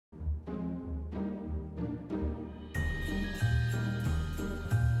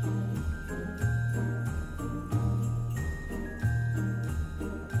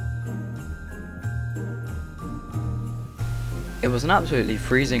It was an absolutely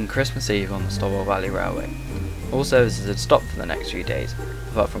freezing Christmas Eve on the Stowell Valley Railway. All services had stopped for the next few days,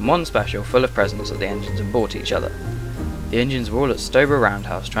 apart from one special full of presents that the engines had bought each other. The engines were all at Stober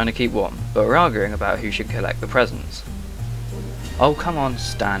Roundhouse trying to keep warm, but were arguing about who should collect the presents. Oh, come on,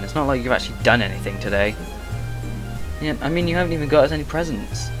 Stan, it's not like you've actually done anything today. Yeah, I mean, you haven't even got us any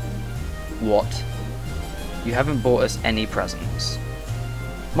presents. What? You haven't bought us any presents.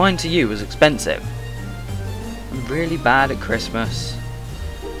 Mine to you was expensive. I'm really bad at Christmas.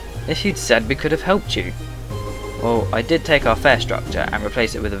 If you'd said, we could have helped you. Well, I did take our fare structure and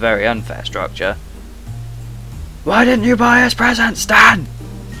replace it with a very unfair structure. Why didn't you buy us presents, Stan?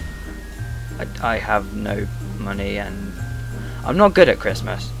 I have no money and I'm not good at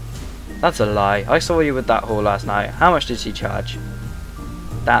Christmas. That's a lie. I saw you with that whore last night. How much did she charge?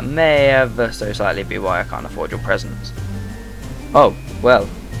 That may ever so slightly be why I can't afford your presents. Oh, well,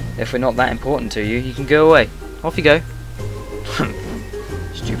 if we're not that important to you, you can go away. Off you go.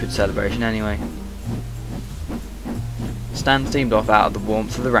 Stupid celebration anyway. Stan steamed off out of the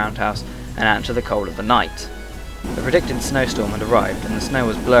warmth of the roundhouse and out into the cold of the night. The predicted snowstorm had arrived and the snow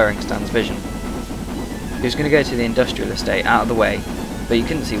was blurring Stan's vision. He was going to go to the industrial estate out of the way, but he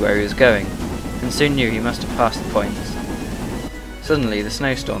couldn't see where he was going, and soon knew he must have passed the point. Suddenly the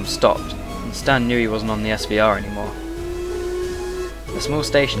snowstorm stopped, and Stan knew he wasn't on the SVR anymore. A small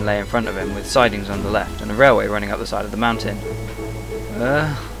station lay in front of him with sidings on the left and a railway running up the side of the mountain.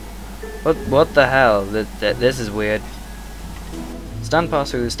 What the hell? This is weird. Stan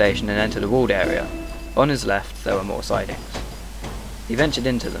passed through the station and entered a walled area. On his left there were more sidings. He ventured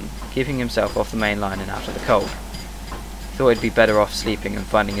into them, keeping himself off the main line and out of the cold. He thought he'd be better off sleeping and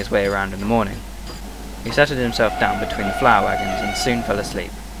finding his way around in the morning. He settled himself down between the flour wagons and soon fell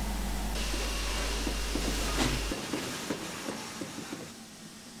asleep.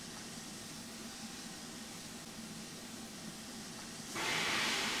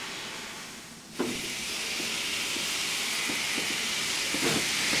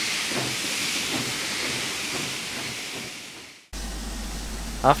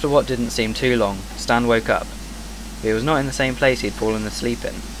 After what didn't seem too long, Stan woke up. He was not in the same place he'd fallen asleep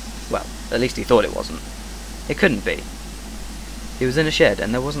in. Well, at least he thought it wasn't. It couldn't be. He was in a shed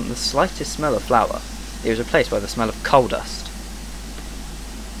and there wasn't the slightest smell of flour. It was replaced by the smell of coal dust.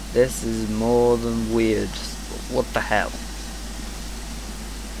 This is more than weird. What the hell?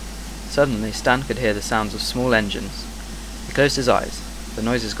 Suddenly Stan could hear the sounds of small engines. He closed his eyes. The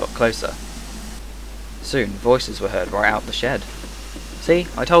noises got closer. Soon voices were heard right out the shed. See,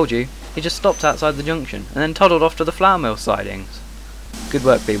 I told you. He just stopped outside the junction and then toddled off to the flour mill sidings. Good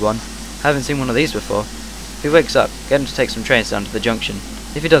work, B1. Haven't seen one of these before. If he wakes up, get him to take some trains down to the junction.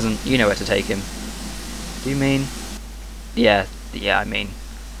 If he doesn't, you know where to take him. Do you mean? Yeah, I mean.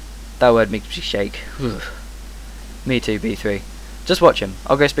 That word makes me shake. Me too, B3. Just watch him.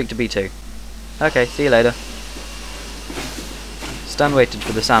 I'll go speak to B2. Okay, see you later. Stan waited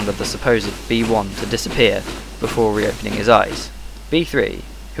for the sound of the supposed B1 to disappear before reopening his eyes. B3,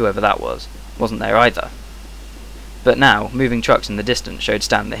 whoever that was, wasn't there either. But now, moving trucks in the distance showed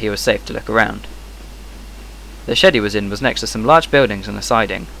Stan that he was safe to look around. The shed he was in was next to some large buildings and a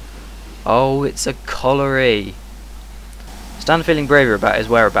siding. Oh, it's a colliery! Stan, feeling braver about his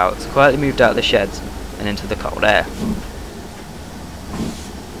whereabouts, quietly moved out of the sheds and into the cold air.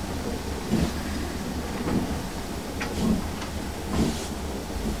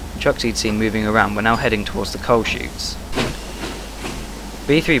 Trucks he'd seen moving around were now heading towards the coal chutes.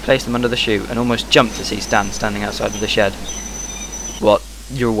 B3 placed them under the chute and almost jumped to see Stan standing outside of the shed. What?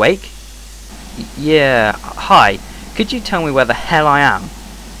 You're awake? Yeah. Hi. Could you tell me where the hell I am?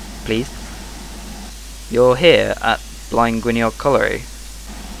 Please? You're here at Blind Gwiniog Colliery.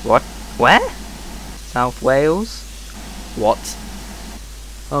 What? Where? South Wales? What?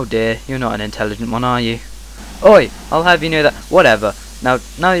 Oh dear, you're not an intelligent one, are you? Oi! I'll have you know that. Whatever.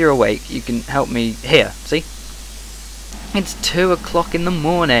 Now you're awake, you can help me here, see? It's 2 o'clock in the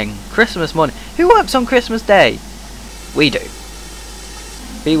morning. Christmas morning. Who works on Christmas Day? We do.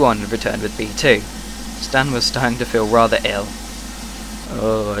 B1 had returned with B2. Stan was starting to feel rather ill.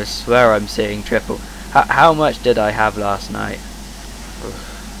 Oh, I swear I'm seeing triple. How much did I have last night?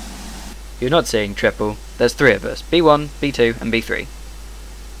 You're not seeing triple. There's 3 of us. B1, B2 and B3.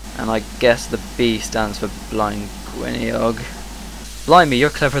 And I guess the B stands for Blind Gwiniog. Blimey, you're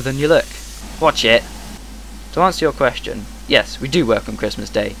cleverer than you look. Watch it. To answer your question, yes, we do work on Christmas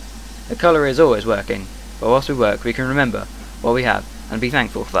Day. The colliery is always working, but whilst we work we can remember what we have and be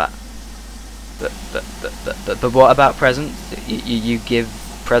thankful for that. But what about presents? You give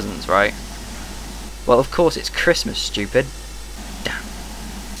presents, right? Well, of course it's Christmas, stupid. Damn.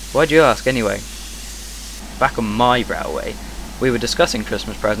 Why'd you ask anyway? Back on my railway, We were discussing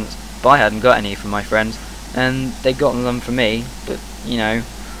Christmas presents, but I hadn't got any for my friends, and they'd gotten them for me, but, you know,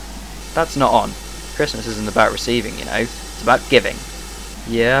 that's not on. Christmas isn't about receiving, you know, it's about giving.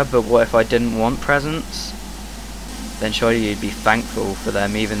 Yeah, but what if I didn't want presents? Then surely you'd be thankful for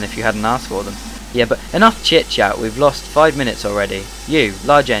them even if you hadn't asked for them. Yeah, but enough chit-chat, we've lost 5 minutes already. You,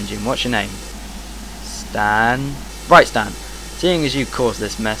 large engine, what's your name? Stan? Right, Stan. Seeing as you caused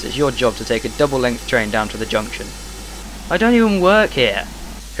this mess, it's your job to take a double-length train down to the junction. I don't even work here.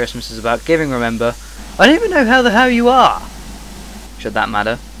 Christmas is about giving, remember? I don't even know how the hell you are. Should that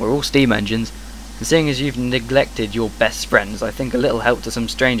matter? We're all steam engines. And seeing as you've neglected your best friends, I think a little help to some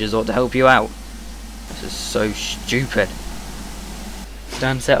strangers ought to help you out. This is so stupid.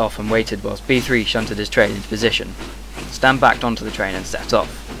 Stan set off and waited whilst B3 shunted his train into position. Stan backed onto the train and set off.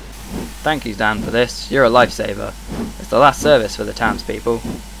 Thank you, Stan, for this. You're a lifesaver. It's the last service for the townspeople.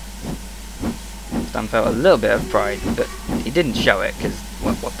 Stan felt a little bit of pride, but he didn't show it, because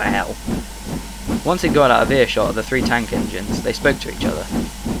what the hell. Once he'd got out of earshot of the 3 tank engines, they spoke to each other.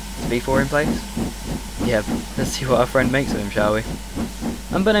 Is B4 in place? Yeah, let's see what our friend makes of him, shall we?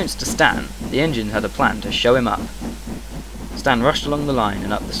 Unbeknownst to Stan, the engine had a plan to show him up. Stan rushed along the line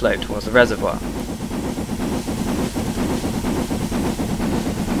and up the slope towards the reservoir.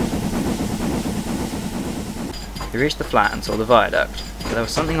 He reached the flat and saw the viaduct, but there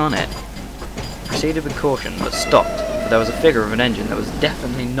was something on it. He proceeded with caution, but stopped, for there was a figure of an engine that was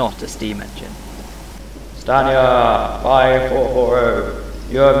definitely not a steam engine. Stania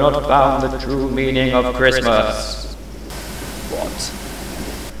 5440, you have not found the true meaning of Christmas. What?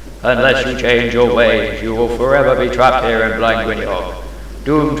 Unless you change your ways, you will forever be trapped here in Blanguignoc,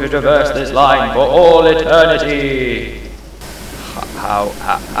 doomed to traverse this line for all eternity. How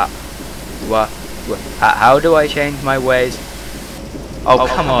do I change my ways? Oh,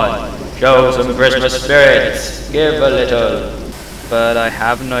 come on, show some Christmas spirits, give a little. But I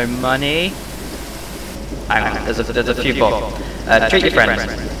have no money. Hang on, there's a few bob. Treat your friends.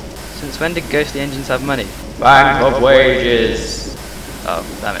 Since when did ghostly engines have money? Bank of wages. Oh,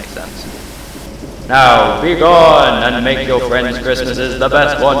 that makes sense. Now, be gone and make your friends' Christmases the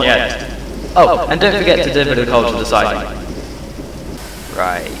best one yet. Oh, and don't forget to deliver the coal to the siding.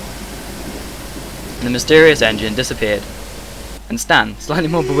 Right. The mysterious engine disappeared, and Stan, slightly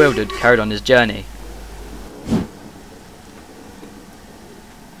more bewildered, carried on his journey.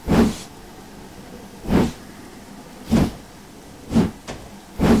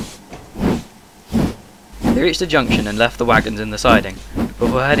 They reached the junction and left the wagons in the siding, but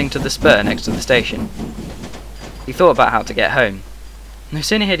were heading to the spur next to the station. He thought about how to get home. No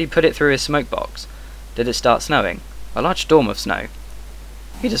sooner had he put it through his smoke box, did it start snowing, a large storm of snow.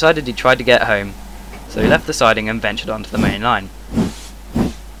 He decided he'd try to get home, so he left the siding and ventured onto the main line.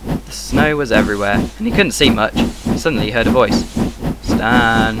 The snow was everywhere, and he couldn't see much. Suddenly he heard a voice.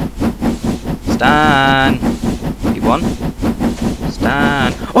 Stan! Stan! He won?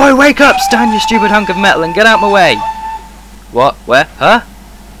 Stan! Oi, wake up, Stan, you stupid hunk of metal, and get out my way! What? Where? Huh?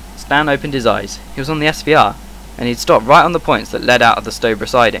 Stan opened his eyes. He was on the SVR, and he'd stopped right on the points that led out of the Stobra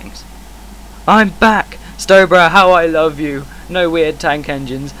sidings. I'm back! Stobra, how I love you! No weird tank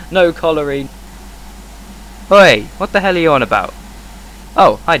engines, no colliery. Oi, what the hell are you on about?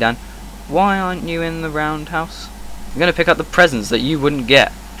 Oh, hi Dan. Why aren't you in the roundhouse? I'm gonna pick up the presents that you wouldn't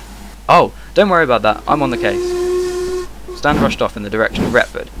get. Oh, don't worry about that, I'm on the case. Stan rushed off in the direction of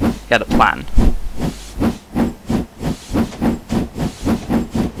Retford. He had a plan.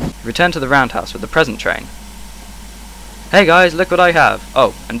 He returned to the roundhouse with the present train. Hey guys, look what I have.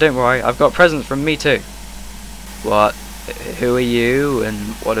 Oh, and don't worry, I've got presents from me too. What? Who are you, and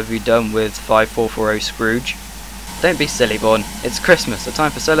what have you done with 5440 Scrooge? Don't be silly, Vaughan. It's Christmas, a time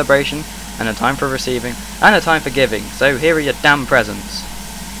for celebration, and a time for receiving, and a time for giving, so here are your damn presents.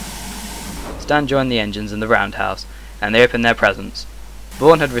 Stan joined the engines in the roundhouse, and they opened their presents.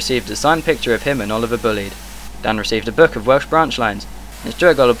 Vaughan had received a signed picture of him and Oliver Bullied. Dan received a book of Welsh branch lines, and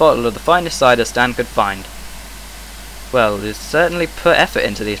Stuart got a bottle of the finest cider Stan could find. Well, you certainly put effort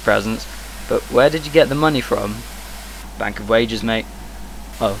into these presents, but where did you get the money from? Bank of wages, mate.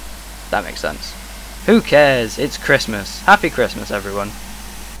 Oh, that makes sense. Who cares? It's Christmas. Happy Christmas, everyone.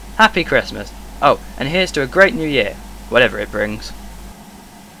 Happy Christmas. Oh, and here's to a great new year, whatever it brings.